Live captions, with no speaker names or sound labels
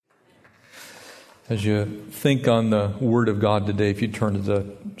As you think on the Word of God today, if you turn to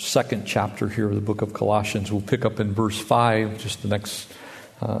the second chapter here of the book of Colossians, we'll pick up in verse 5, just the next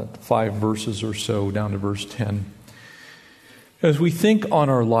 5 verses or so, down to verse 10. As we think on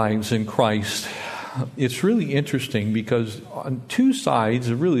our lives in Christ, it's really interesting because on two sides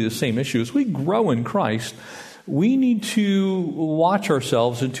of really the same issue. As we grow in Christ, we need to watch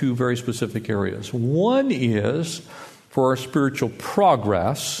ourselves in two very specific areas. One is for our spiritual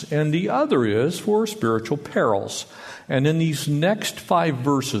progress, and the other is for spiritual perils. And in these next 5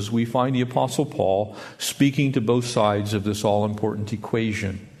 verses, we find the Apostle Paul speaking to both sides of this all-important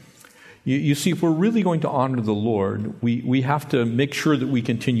equation. You see, if we're really going to honor the Lord, we have to make sure that we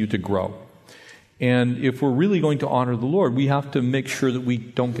continue to grow. And if we're really going to honor the Lord, we have to make sure that we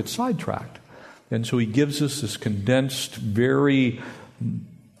don't get sidetracked. And so he gives us this condensed, very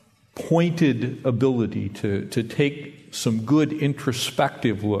pointed ability to take some good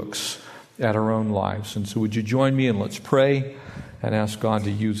introspective looks at our own lives. And so would you join me and let's pray and ask God to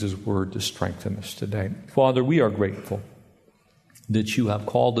use His Word to strengthen us today. Father, we are grateful that you have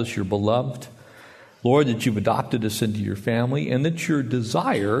called us your beloved. Lord, that you've adopted us into your family and that your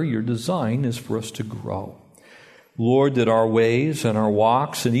design is for us to grow. Lord, that our ways and our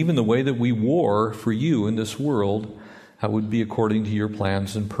walks and even the way that we war for you in this world would be according to your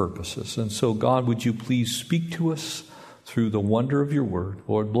plans and purposes. And so, God, would you please speak to us through the wonder of your word.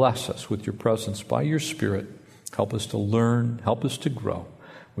 Lord, bless us with your presence by your Spirit. Help us to learn. Help us to grow.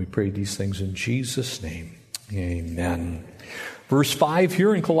 We pray these things in Jesus' name. Amen. Verse 5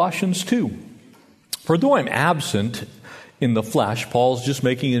 here in Colossians 2. For though I'm absent in the flesh, Paul's just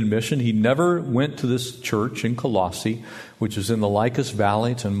making an admission. He never went to this church in Colossae, which is in the Lycus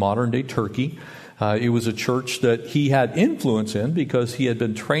Valley. It's in modern-day Turkey. It was a church that he had influence in because he had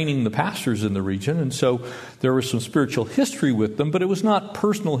been training the pastors in the region. And so there was some spiritual history with them, but it was not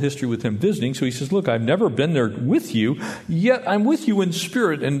personal history with him visiting. So he says, look, I've never been there with you, yet I'm with you in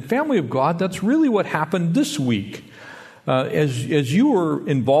spirit. And family of God, that's really what happened this week. As you were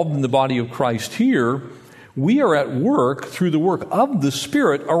involved in the body of Christ here, we are at work through the work of the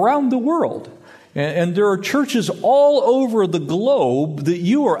Spirit around the world. And there are churches all over the globe that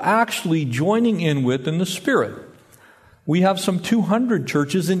you are actually joining in with in the Spirit. We have some 200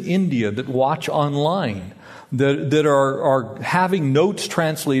 churches in India that watch online, that are having notes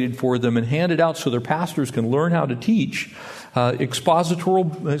translated for them and handed out so their pastors can learn how to teach expositorial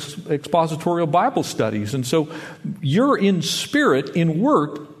Bible studies. And so you're in spirit, in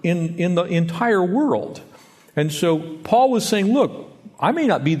work, in the entire world. And so Paul was saying, look, I may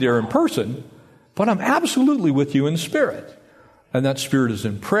not be there in person, but I'm absolutely with you in spirit. And that spirit is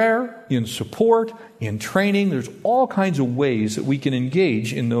in prayer, in support, in training. There's all kinds of ways that we can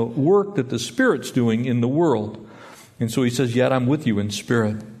engage in the work that the Spirit's doing in the world. And so he says, yet I'm with you in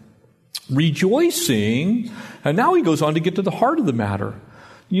spirit. Rejoicing, and now he goes on to get to the heart of the matter.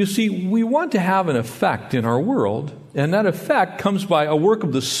 You see, we want to have an effect in our world, and that effect comes by a work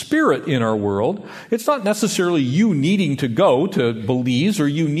of the Spirit in our world. It's not necessarily you needing to go to Belize or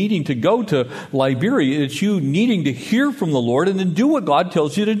you needing to go to Liberia. It's you needing to hear from the Lord and then do what God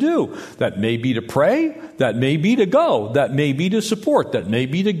tells you to do. That may be to pray. That may be to go. That may be to support. That may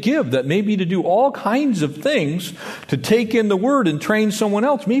be to give. That may be to do all kinds of things to take in the Word and train someone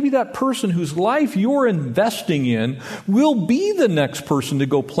else. Maybe that person whose life you're investing in will be the next person to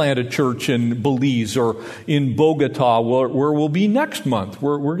go plant a church in Belize or in Bogota, where we'll be next month.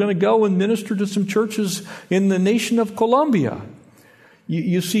 We're going to go and minister to some churches in the nation of Colombia.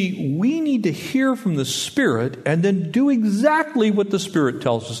 You see, we need to hear from the Spirit and then do exactly what the Spirit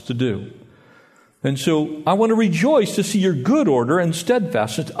tells us to do. And so I want to rejoice to see your good order and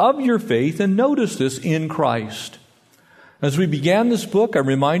steadfastness of your faith, and notice this in Christ. As we began this book, I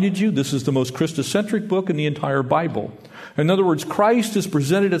reminded you this is the most Christocentric book in the entire Bible. In other words, Christ is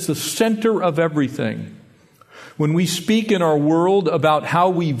presented as the center of everything. When we speak in our world about how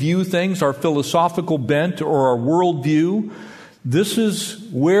we view things, our philosophical bent or our worldview, this is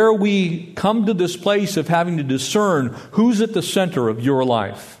where we come to this place of having to discern who's at the center of your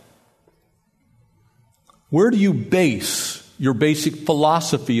life. Where do you base your basic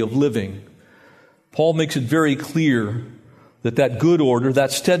philosophy of living? Paul makes it very clear that good order,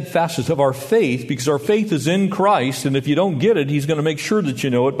 that steadfastness of our faith, because our faith is in Christ, and if you don't get it, he's going to make sure that you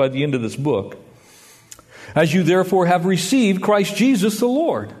know it by the end of this book. As you therefore have received Christ Jesus the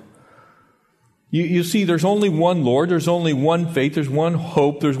Lord. You see, there's only one Lord, there's only one faith, there's one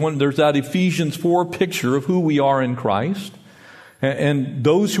hope, there's that Ephesians 4 picture of who we are in Christ. And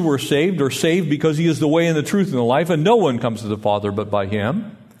those who are saved because He is the way and the truth and the life, and no one comes to the Father but by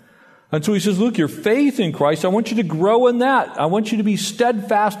Him. And so he says, look, your faith in Christ, I want you to grow in that. I want you to be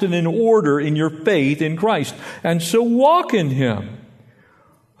steadfast and in order in your faith in Christ. And so walk in Him.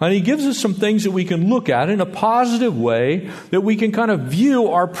 And he gives us some things that we can look at in a positive way, that we can kind of view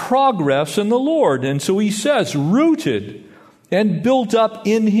our progress in the Lord. And so he says, rooted and built up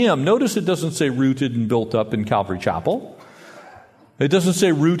in Him. Notice it doesn't say rooted and built up in Calvary Chapel. It doesn't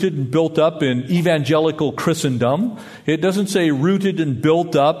say rooted and built up in evangelical Christendom. It doesn't say rooted and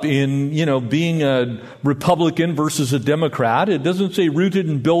built up in, being a Republican versus a Democrat. It doesn't say rooted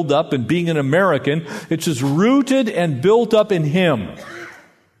and built up in being an American. It says rooted and built up in Him.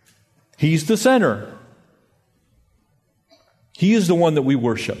 He's the center. He is the one that we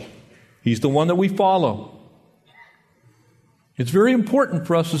worship. He's the one that we follow. It's very important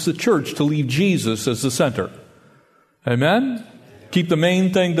for us as a church to leave Jesus as the center. Amen? Keep the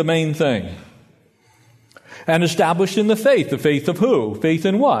main thing the main thing. And established in the faith. The faith of who? Faith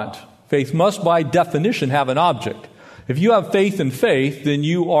in what? Faith must by definition have an object. If you have faith in faith, then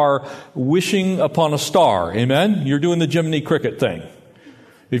you are wishing upon a star. Amen? You're doing the Jiminy Cricket thing.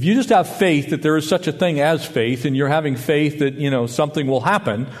 If you just have faith that there is such a thing as faith, and you're having faith that, something will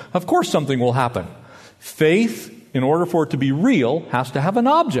happen, of course something will happen. Faith, in order for it to be real, has to have an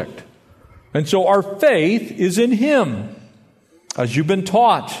object. And so our faith is in Him, as you've been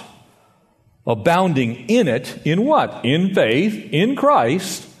taught, abounding in it, in what? In faith, in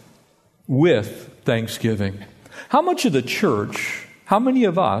Christ, with thanksgiving. How much of the church, how many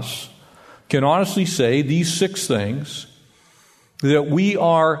of us can honestly say these 6 things, that we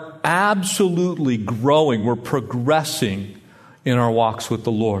are absolutely growing, we're progressing in our walks with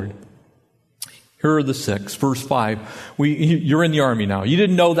the Lord? Here are the 6. Verse 5. You're in the army now. You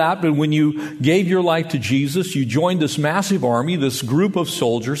didn't know that, but when you gave your life to Jesus, you joined this massive army, this group of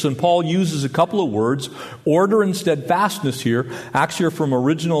soldiers, and Paul uses a couple of words, order and steadfastness here. Actually, from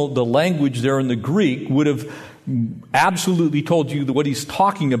the language there in the Greek would have absolutely told you that what he's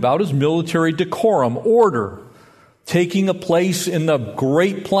talking about is military decorum, order, taking a place in the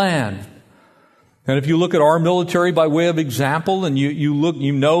great plan. And if you look at our military by way of example, and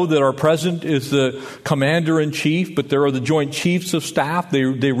you know that our president is the commander-in-chief, but there are the joint chiefs of staff.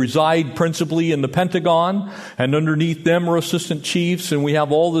 They reside principally in the Pentagon, and underneath them are assistant chiefs, and we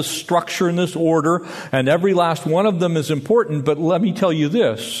have all this structure and this order, and every last one of them is important. But let me tell you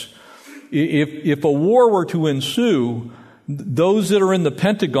this. If a war were to ensue, those that are in the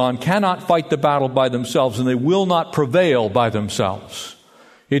Pentagon cannot fight the battle by themselves, and they will not prevail by themselves.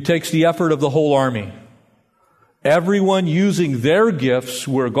 It takes the effort of the whole army. Everyone using their gifts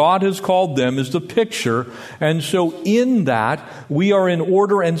where God has called them is the picture. And so in that, we are in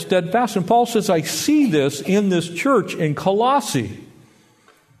order and steadfast. And Paul says, I see this in this church in Colossae.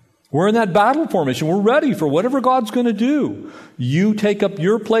 We're in that battle formation. We're ready for whatever God's going to do. You take up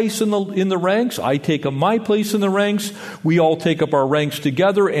your place in the ranks. I take up my place in the ranks. We all take up our ranks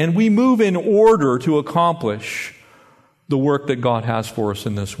together, and we move in order to accomplish the work that God has for us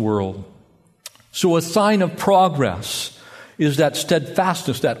in this world. So a sign of progress is that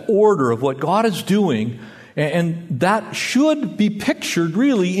steadfastness, that order of what God is doing, and that should be pictured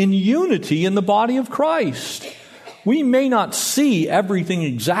really in unity in the body of Christ. We may not see everything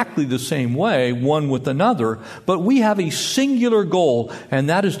exactly the same way, one with another, but we have a singular goal, and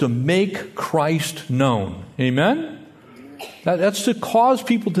that is to make Christ known. Amen? That's to cause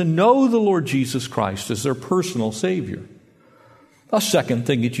people to know the Lord Jesus Christ as their personal Savior. A second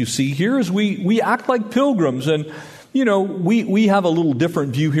thing that you see here is we act like pilgrims. And, we have a little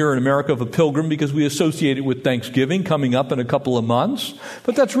different view here in America of a pilgrim because we associate it with Thanksgiving coming up in a couple of months.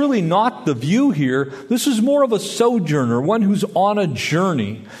 But that's really not the view here. This is more of a sojourner, one who's on a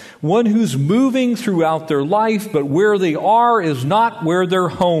journey, one who's moving throughout their life, but where they are is not where their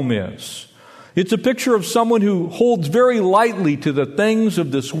home is. It's a picture of someone who holds very lightly to the things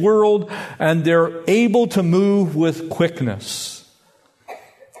of this world, and they're able to move with quickness.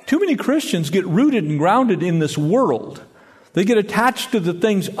 Too many Christians get rooted and grounded in this world. They get attached to the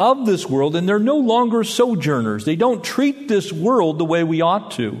things of this world, and they're no longer sojourners. They don't treat this world the way we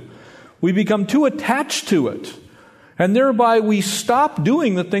ought to. We become too attached to it. And thereby we stop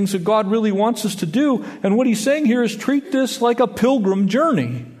doing the things that God really wants us to do. And what he's saying here is treat this like a pilgrim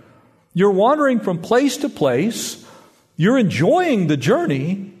journey. You're wandering from place to place. You're enjoying the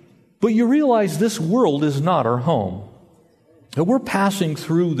journey, but you realize this world is not our home. And we're passing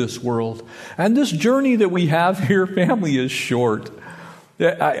through this world. And this journey that we have here, family, is short.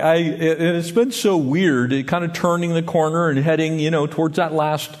 It's been so weird, kind of turning the corner and heading, towards that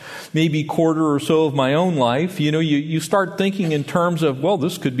last maybe quarter or so of my own life. You start thinking in terms of, well,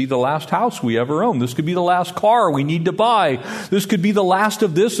 this could be the last house we ever own. This could be the last car we need to buy. This could be the last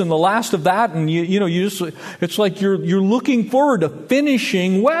of this and the last of that. And it's like you're looking forward to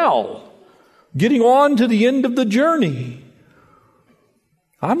finishing well, getting on to the end of the journey.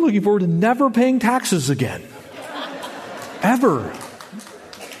 I'm looking forward to never paying taxes again. Ever.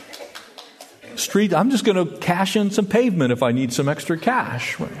 I'm just going to cash in some pavement if I need some extra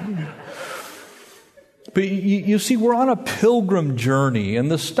cash. But you see, we're on a pilgrim journey, and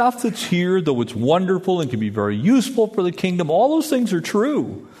the stuff that's here, though it's wonderful and can be very useful for the kingdom, all those things are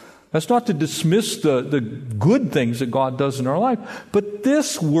true. That's not to dismiss the good things that God does in our life, but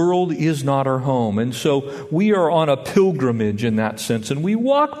this world is not our home. And so we are on a pilgrimage in that sense, and we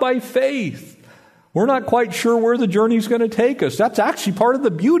walk by faith. We're not quite sure where the journey's going to take us. That's actually part of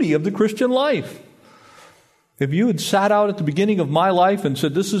the beauty of the Christian life. If you had sat out at the beginning of my life and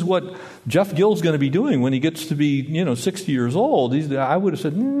said, this is what Jeff Gill's going to be doing when he gets to be, 60 years old, I would have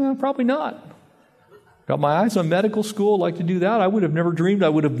said, probably not. Got my eyes on medical school, like to do that. I would have never dreamed I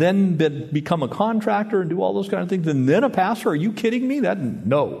would have then become a contractor and do all those kind of things. And then a pastor? Are you kidding me?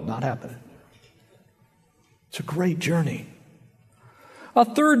 No, not happening. It's a great journey. A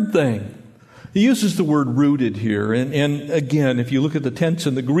third thing. He uses the word rooted here. And again, if you look at the tense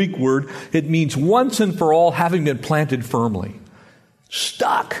in the Greek word, it means once and for all having been planted firmly.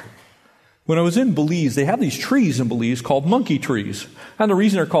 Stuck. When I was in Belize, they have these trees in Belize called monkey trees. And the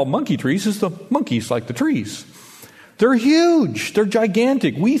reason they're called monkey trees is the monkeys like the trees. They're huge. They're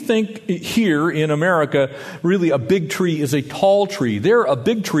gigantic. We think here in America, really a big tree is a tall tree. There, a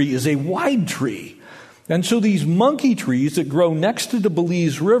big tree is a wide tree. And so these monkey trees that grow next to the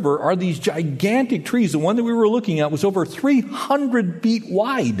Belize River are these gigantic trees. The one that we were looking at was over 300 feet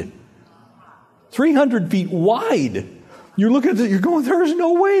wide. 300 feet wide. You're looking at it, you're going, there's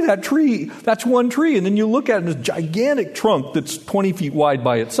no way that's one tree. And then you look at it, this gigantic trunk that's 20 feet wide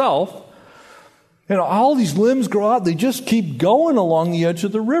by itself. And all these limbs grow out. They just keep going along the edge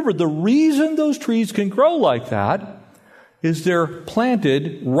of the river. The reason those trees can grow like that is they're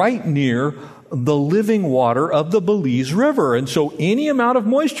planted right near the living water of the Belize River. And so any amount of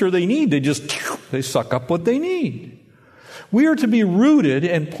moisture they need, they suck up what they need. We are to be rooted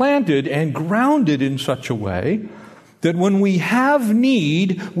and planted and grounded in such a way that when we have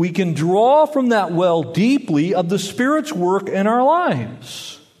need, we can draw from that well deeply of the Spirit's work in our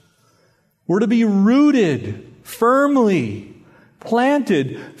lives. We're to be rooted firmly,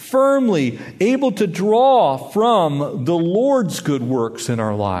 planted firmly, able to draw from the Lord's good works in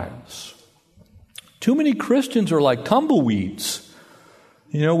our lives. Too many Christians are like tumbleweeds.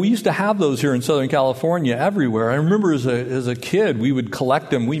 We used to have those here in Southern California everywhere. I remember as a kid, we would collect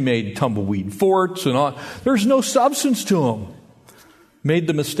them. We made tumbleweed forts and all. There's no substance to them. Made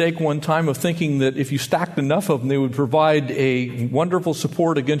the mistake one time of thinking that if you stacked enough of them, they would provide a wonderful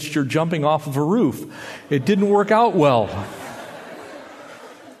support against your jumping off of a roof. It didn't work out well.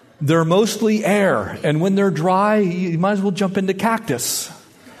 They're mostly air, and when they're dry, you might as well jump into cactus.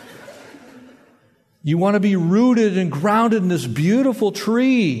 You want to be rooted and grounded in this beautiful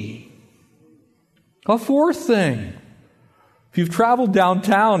tree. A fourth thing. If you've traveled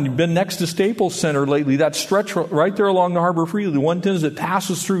downtown, you've been next to Staples Center lately, that stretch right there along the Harbor Freeway, the 110 that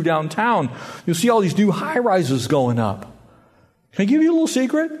passes through downtown, you'll see all these new high-rises going up. Can I give you a little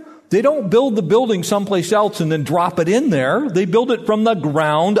secret? They don't build the building someplace else and then drop it in there. They build it from the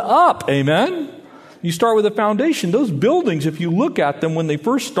ground up. Amen? You start with a foundation. Those buildings, if you look at them, when they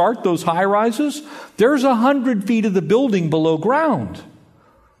first start, those high-rises, there's 100 feet of the building below ground.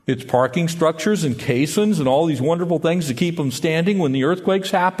 It's parking structures and caissons and all these wonderful things to keep them standing when the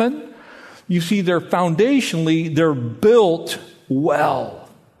earthquakes happen. You see, they're built well.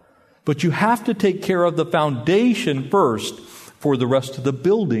 But you have to take care of the foundation first for the rest of the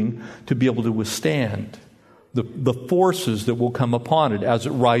building to be able to withstand the forces that will come upon it as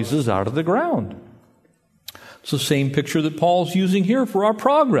it rises out of the ground. It's the same picture that Paul's using here for our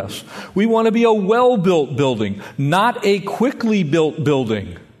progress. We want to be a well-built building, not a quickly built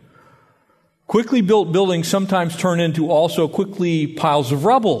building. Quickly built buildings sometimes turn into also quickly piles of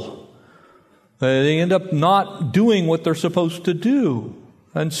rubble. They end up not doing what they're supposed to do.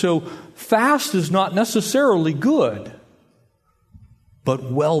 And so fast is not necessarily good, but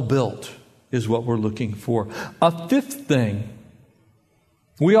well-built is what we're looking for. A fifth thing,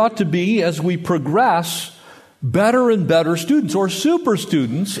 we ought to be, as we progress, better and better students or super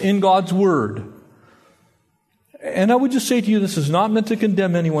students in God's Word. And I would just say to you, this is not meant to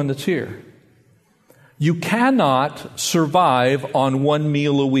condemn anyone that's here. You cannot survive on one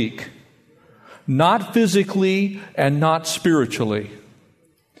meal a week. Not physically and not spiritually.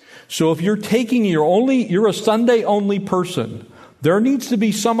 So if you're you're a Sunday only person, there needs to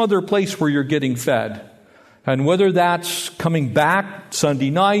be some other place where you're getting fed. And whether that's coming back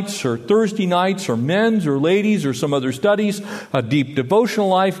Sunday nights or Thursday nights or men's or ladies or some other studies, a deep devotional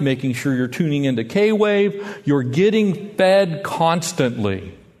life, making sure you're tuning into K-Wave, you're getting fed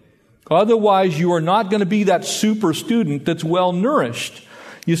constantly. Otherwise, you are not going to be that super student that's well nourished.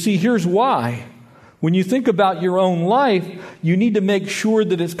 You see, here's why. When you think about your own life, you need to make sure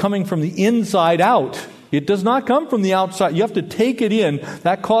that it's coming from the inside out. It does not come from the outside. You have to take it in.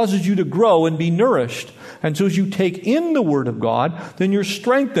 That causes you to grow and be nourished. And so as you take in the Word of God, then you're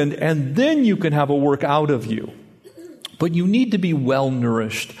strengthened, and then you can have a work out of you. But you need to be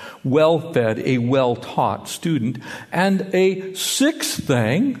well-nourished, well-fed, a well-taught student. And a sixth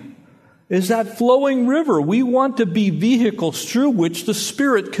thing is that flowing river. We want to be vehicles through which the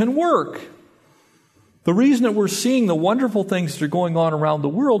Spirit can work. The reason that we're seeing the wonderful things that are going on around the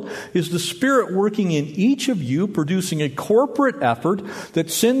world is the Spirit working in each of you, producing a corporate effort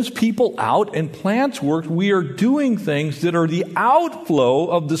that sends people out and plants work. We are doing things that are the outflow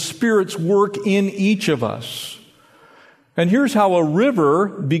of the Spirit's work in each of us. And here's how a river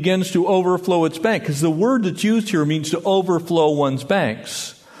begins to overflow its bank, because the word that's used here means to overflow one's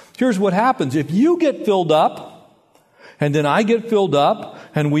banks. Here's what happens. If you get filled up, and then I get filled up,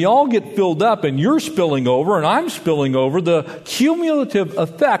 and we all get filled up, and you're spilling over, and I'm spilling over, the cumulative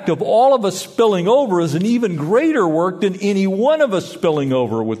effect of all of us spilling over is an even greater work than any one of us spilling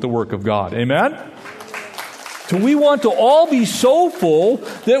over with the work of God. Amen? So we want to all be so full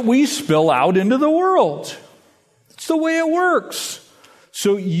that we spill out into the world. It's the way it works.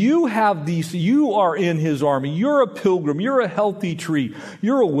 So you are in His army. You're a pilgrim. You're a healthy tree.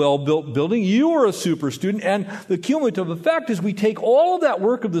 You're a well-built building. You are a super student. And the cumulative effect is we take all of that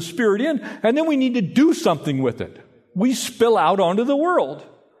work of the Spirit in, and then we need to do something with it. We spill out onto the world.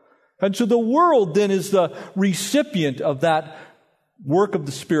 And so the world then is the recipient of that work of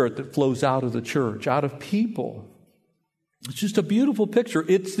the Spirit that flows out of the church, out of people. It's just a beautiful picture.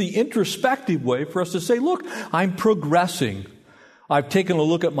 It's the introspective way for us to say, look, I'm progressing. I've taken a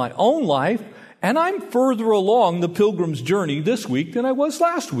look at my own life, and I'm further along the pilgrim's journey this week than I was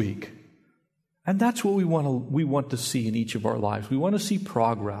last week. And that's what we want to see in each of our lives. We want to see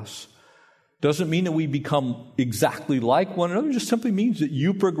progress. Doesn't mean that we become exactly like one another. It just simply means that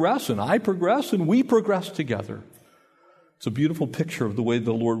you progress and I progress and we progress together. It's a beautiful picture of the way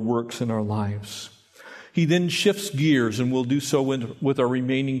the Lord works in our lives. He then shifts gears, and we'll do so with our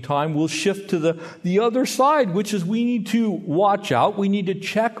remaining time. We'll shift to the other side, which is we need to watch out. We need to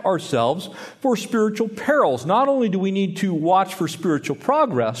check ourselves for spiritual perils. Not only do we need to watch for spiritual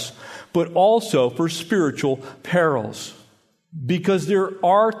progress, but also for spiritual perils. Because there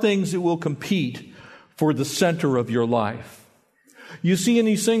are things that will compete for the center of your life. You see, in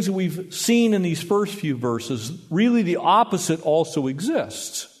these things that we've seen in these first few verses, really the opposite also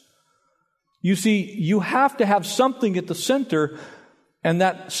exists. You see, you have to have something at the center, and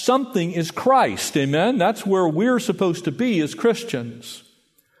that something is Christ. Amen? That's where we're supposed to be as Christians.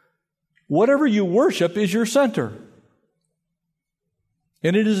 Whatever you worship is your center.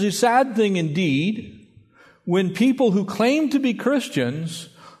 And it is a sad thing indeed when people who claim to be Christians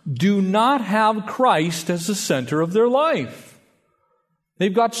do not have Christ as the center of their life.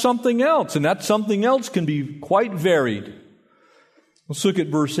 They've got something else, and that something else can be quite varied. Let's look at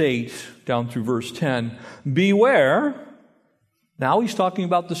verse 8 down through verse 10. Beware. Now he's talking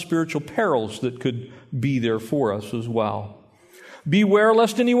about the spiritual perils that could be there for us as well. Beware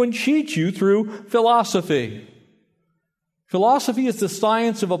lest anyone cheat you through philosophy. Philosophy is the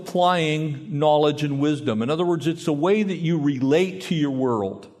science of applying knowledge and wisdom. In other words, it's a way that you relate to your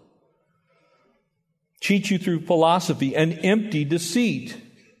world. Cheat you through philosophy and empty deceit.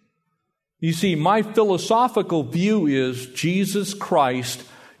 You see, my philosophical view is Jesus Christ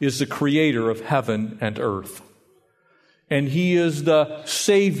is the creator of heaven and earth. And He is the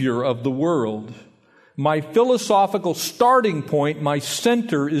Savior of the world. My philosophical starting point, my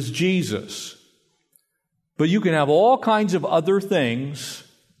center is Jesus. But you can have all kinds of other things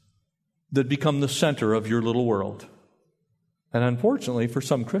that become the center of your little world. And unfortunately, for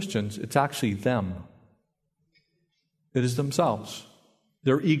some Christians, it's actually them. It is themselves.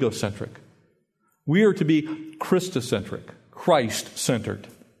 They're egocentric. We are to be Christocentric, Christ-centered,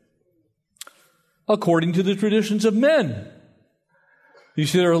 according to the traditions of men. You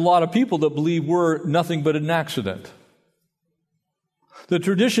see, there are a lot of people that believe we're nothing but an accident. The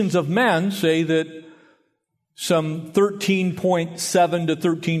traditions of men say that some 13.7 to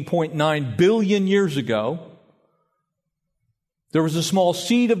 13.9 billion years ago, there was a small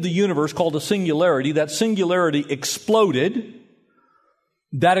seed of the universe called a singularity. That singularity exploded.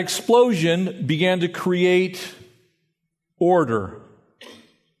 That explosion began to create order.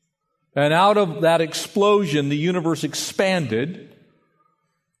 And out of that explosion, the universe expanded.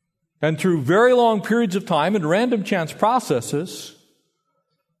 And through very long periods of time and random chance processes,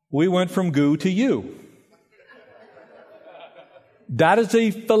 we went from goo to you. That is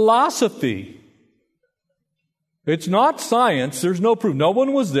a philosophy. It's not science. There's no proof. No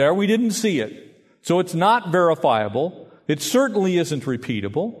one was there. We didn't see it. So it's not verifiable. It certainly isn't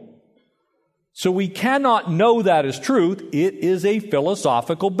repeatable. So we cannot know that as truth. It is a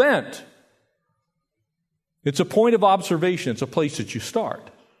philosophical bent. It's a point of observation. It's a place that you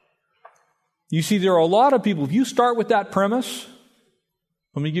start. You see, there are a lot of people, if you start with that premise,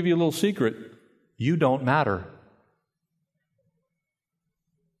 let me give you a little secret. You don't matter.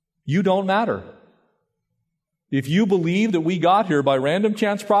 You don't matter. If you believe that we got here by random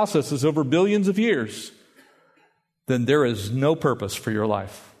chance processes over billions of years, then there is no purpose for your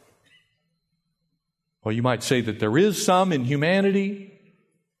life. Well, you might say that there is some in humanity,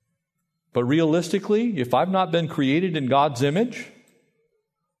 but realistically, if I've not been created in God's image,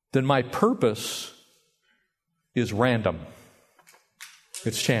 then my purpose is random.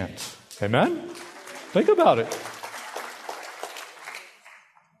 It's chance. Amen? Think about it.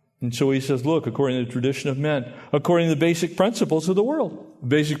 And so he says, look, according to the tradition of men, according to the basic principles of the world.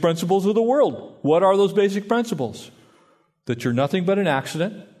 Basic principles of the world. What are those basic principles? That you're nothing but an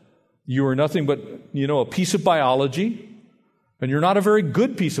accident. You are nothing but, a piece of biology. And you're not a very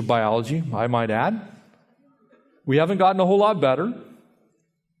good piece of biology, I might add. We haven't gotten a whole lot better.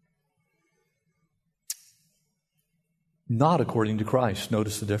 Not according to Christ.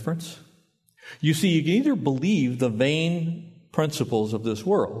 Notice the difference? You see, you can either believe the vain principles of this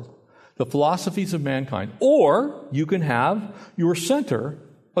world, the philosophies of mankind, or you can have your center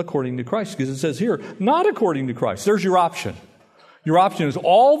according to Christ, because it says here, not according to Christ. There's your option. Your option is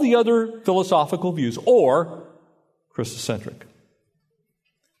all the other philosophical views, or Christocentric.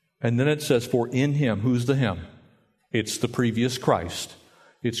 And then it says, for in Him, who's the Him? It's the previous Christ.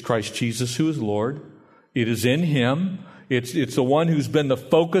 It's Christ Jesus who is Lord. It is in Him. It's the one who's been the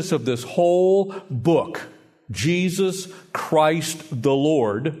focus of this whole book. Jesus Christ the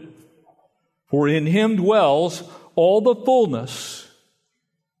Lord. For in Him dwells all the fullness,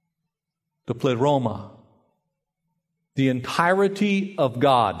 the pleroma, the entirety of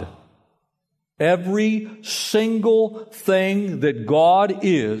God. Every single thing that God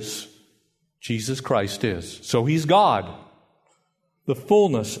is, Jesus Christ is. So He's God. The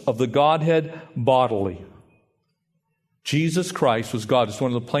fullness of the Godhead bodily. Jesus Christ was God. It's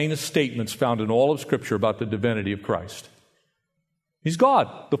one of the plainest statements found in all of Scripture about the divinity of Christ. He's God.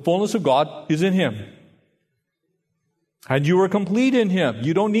 The fullness of God is in Him. And you are complete in Him.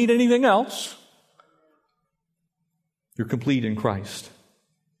 You don't need anything else. You're complete in Christ,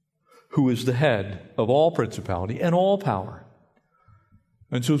 who is the head of all principality and all power.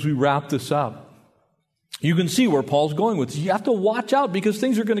 And so as we wrap this up, you can see where Paul's going with this. You have to watch out because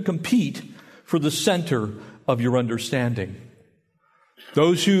things are going to compete for the center of your understanding.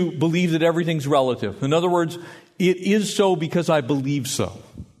 Those who believe that everything's relative. In other words, it is so because I believe so.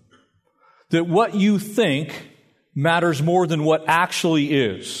 That what you think matters more than what actually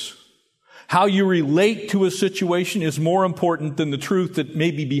is. How you relate to a situation is more important than the truth that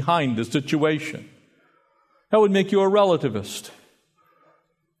may be behind the situation. That would make you a relativist.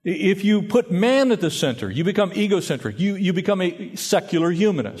 If you put man at the center, you become egocentric. You become a secular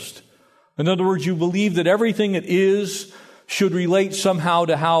humanist. In other words, you believe that everything that is should relate somehow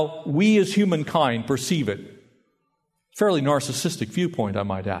to how we as humankind perceive it. Fairly narcissistic viewpoint, I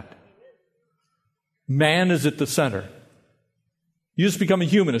might add. Man is at the center. You just become a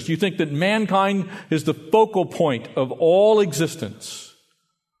humanist. You think that mankind is the focal point of all existence.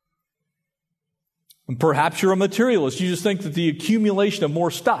 And perhaps you're a materialist. You just think that the accumulation of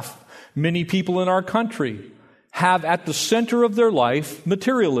more stuff, many people in our country have at the center of their life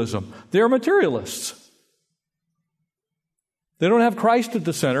materialism. They're materialists. They don't have Christ at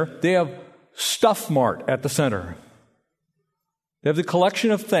the center. They have stuff mart at the center. They have the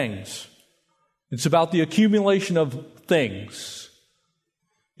collection of things. It's about the accumulation of things.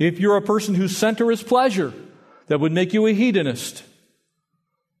 If you're a person whose center is pleasure, that would make you a hedonist.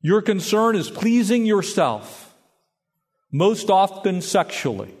 Your concern is pleasing yourself, most often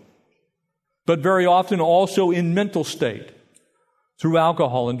sexually, but very often also in mental state, through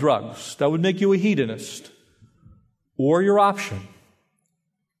alcohol and drugs. That would make you a hedonist. Or your option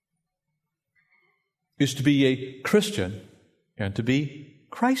is to be a Christian and to be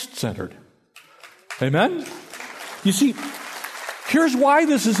Christ-centered. Amen? You see, here's why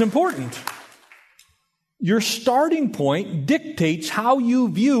this is important. Your starting point dictates how you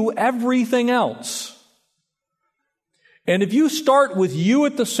view everything else. And if you start with you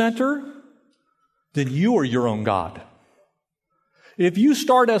at the center, then you are your own God. If you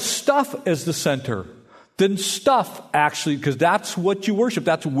start as stuff as the center, then stuff actually, because that's what you worship,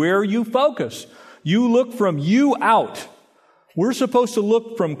 that's where you focus. You look from you out. We're supposed to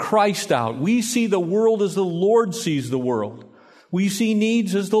look from Christ out. We see the world as the Lord sees the world. We see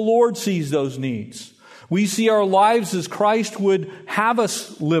needs as the Lord sees those needs. We see our lives as Christ would have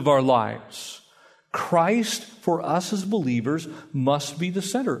us live our lives. Christ, for us as believers, must be the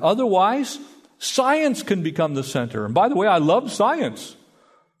center. Otherwise, science can become the center. And by the way, I love science.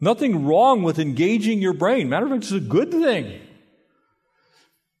 Nothing wrong with engaging your brain. Matter of fact, it's a good thing.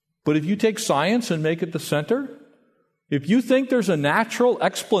 But if you take science and make it the center, if you think there's a natural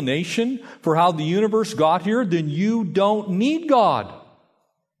explanation for how the universe got here, then you don't need God.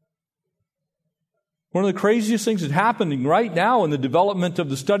 One of the craziest things that's happening right now in the development of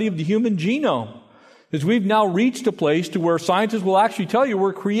the study of the human genome is we've now reached a place to where scientists will actually tell you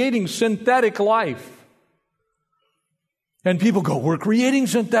we're creating synthetic life. And people go, we're creating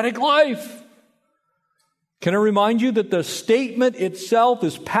synthetic life. Can I remind you that the statement itself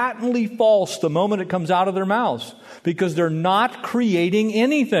is patently false the moment it comes out of their mouths? Because they're not creating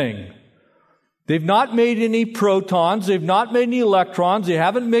anything. They've not made any protons. They've not made any electrons. They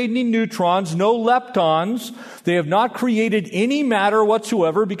haven't made any neutrons, no leptons. They have not created any matter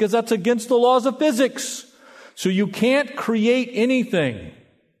whatsoever because that's against the laws of physics. So you can't create anything.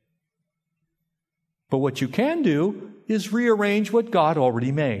 But what you can do is rearrange what God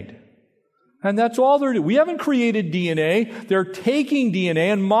already made. And that's all they're doing. We haven't created DNA. They're taking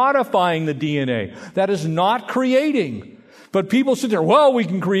DNA and modifying the DNA. That is not creating. But people sit there, well, we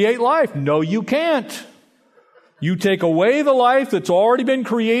can create life. No, you can't. You take away the life that's already been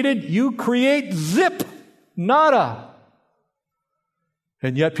created, you create zip, nada.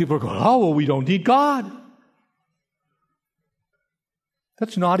 And yet people are going, oh, well, we don't need God.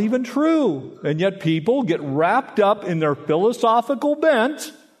 That's not even true. And yet people get wrapped up in their philosophical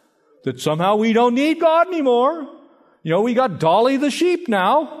bent that somehow we don't need God anymore. You know, we got Dolly the sheep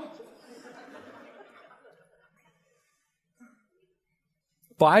now.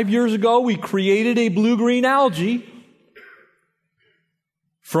 5 years ago, we created a blue-green algae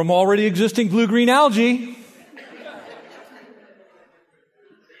from already existing blue-green algae.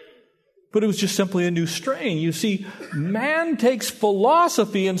 But it was just simply a new strain. You see, man takes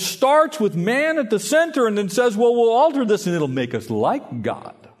philosophy and starts with man at the center and then says, well, we'll alter this and it'll make us like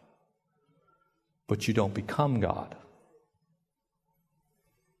God. But you don't become God.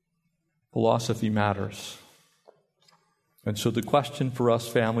 Philosophy matters. And so the question for us,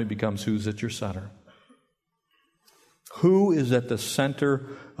 family, becomes who's at your center? Who is at the center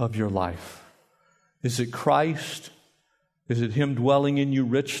of your life? Is it Christ? Is it Him dwelling in you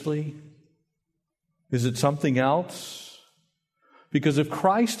richly? Is it something else? Because if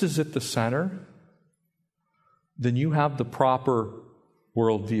Christ is at the center, then you have the proper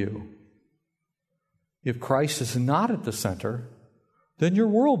worldview. If Christ is not at the center, then your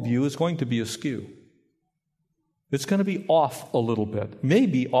worldview is going to be askew. It's going to be off a little bit,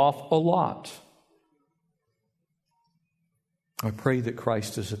 maybe off a lot. I pray that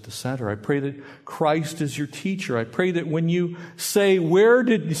Christ is at the center. I pray that Christ is your teacher. I pray that when you say,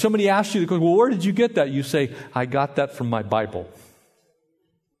 somebody asks you, well, where did you get that? You say, I got that from my Bible.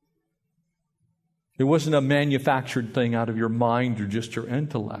 It wasn't a manufactured thing out of your mind or just your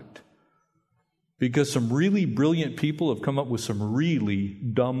intellect. Because some really brilliant people have come up with some really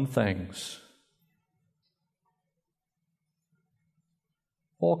dumb things.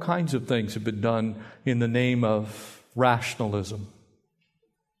 All kinds of things have been done in the name of rationalism.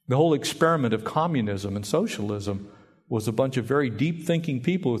 The whole experiment of communism and socialism was a bunch of very deep-thinking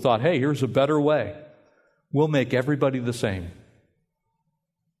people who thought, hey, here's a better way. We'll make everybody the same.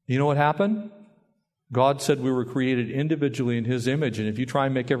 You know what happened? God said we were created individually in His image, and if you try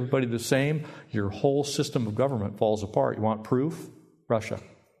and make everybody the same, your whole system of government falls apart. You want proof? Russia.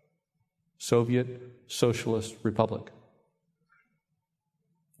 Soviet Socialist Republic.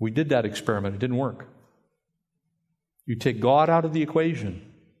 We did that experiment. It didn't work. You take God out of the equation,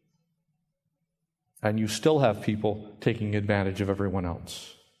 and you still have people taking advantage of everyone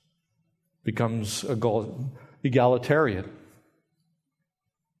else. Becomes egalitarian.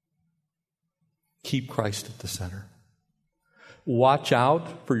 Keep Christ at the center. Watch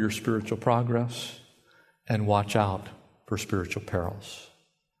out for your spiritual progress, and watch out for spiritual perils.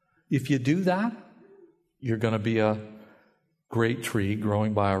 If you do that, You're going to be a great tree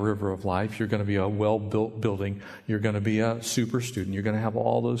growing by a river of life. You're going to be a well-built building. You're going to be a super student. You're going to have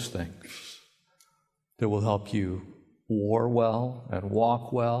all those things that will help you war well and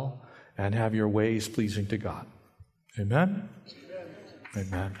walk well and have your ways pleasing to God. Amen?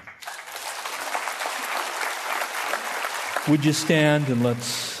 Amen. Would you stand and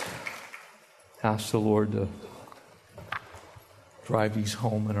let's ask the Lord to drive these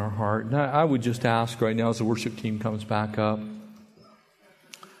home in our heart. And I would just ask right now as the worship team comes back up,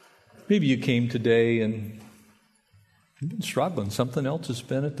 maybe you came today and you've been struggling. Something else has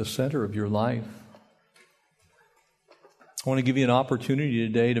been at the center of your life. I want to give you an opportunity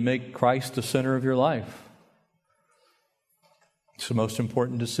today to make Christ the center of your life. It's the most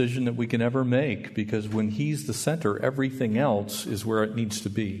important decision that we can ever make, because when He's the center, everything else is where it needs to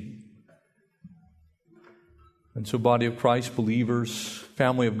be. And so, body of Christ, believers,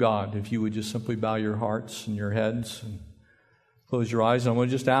 family of God, if you would just simply bow your hearts and your heads and close your eyes. I want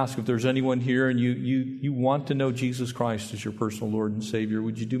to just ask if there's anyone here and you want to know Jesus Christ as your personal Lord and Savior,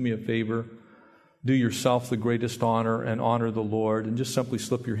 would you do me a favor? Do yourself the greatest honor and honor the Lord, and just simply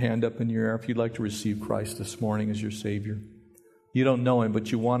slip your hand up in your air if you'd like to receive Christ this morning as your Savior. You don't know Him,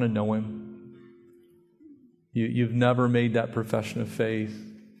 but you want to know Him. You've never made that profession of faith,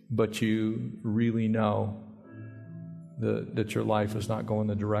 but you really know that your life is not going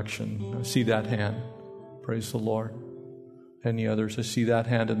the direction. I see that hand. Praise the Lord. Any others? I see that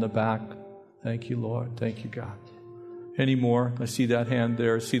hand in the back. Thank you, Lord. Thank you, God. Any more? I see that hand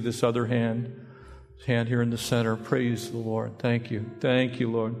there. I see this other hand. Hand here in the center. Praise the Lord. Thank you. Thank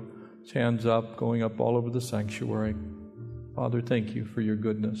you, Lord. His hands up, going up all over the sanctuary. Father, thank you for your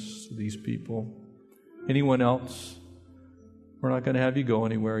goodness to these people. Anyone else? We're not going to have you go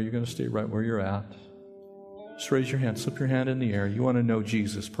anywhere. You're going to stay right where you're at. Just raise your hand. Slip your hand in the air. You want to know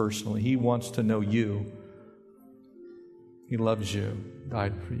Jesus personally. He wants to know you. He loves you.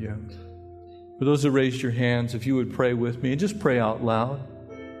 Died for you. For those that raised your hands, if you would pray with me and just pray out loud.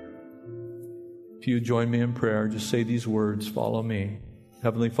 If you would join me in prayer, just say these words. Follow me.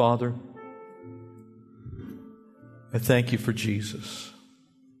 Heavenly Father, I thank you for Jesus.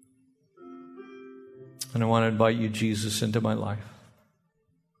 And I want to invite you, Jesus, into my life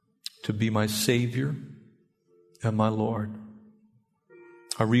to be my Savior and my Lord.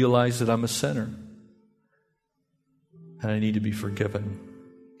 I realize that I'm a sinner and I need to be forgiven.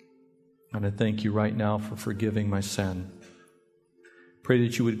 And I thank you right now for forgiving my sin. Pray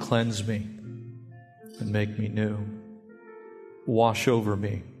that you would cleanse me and make me new. Wash over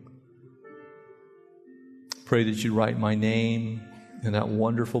me. Pray that you write my name in that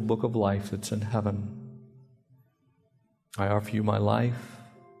wonderful book of life that's in heaven. I offer you my life,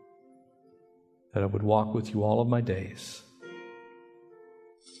 that I would walk with you all of my days.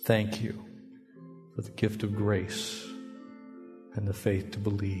 Thank you for the gift of grace and the faith to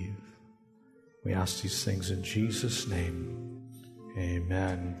believe. We ask these things in Jesus' name.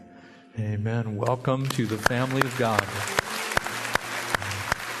 Amen. Amen. Welcome to the family of God.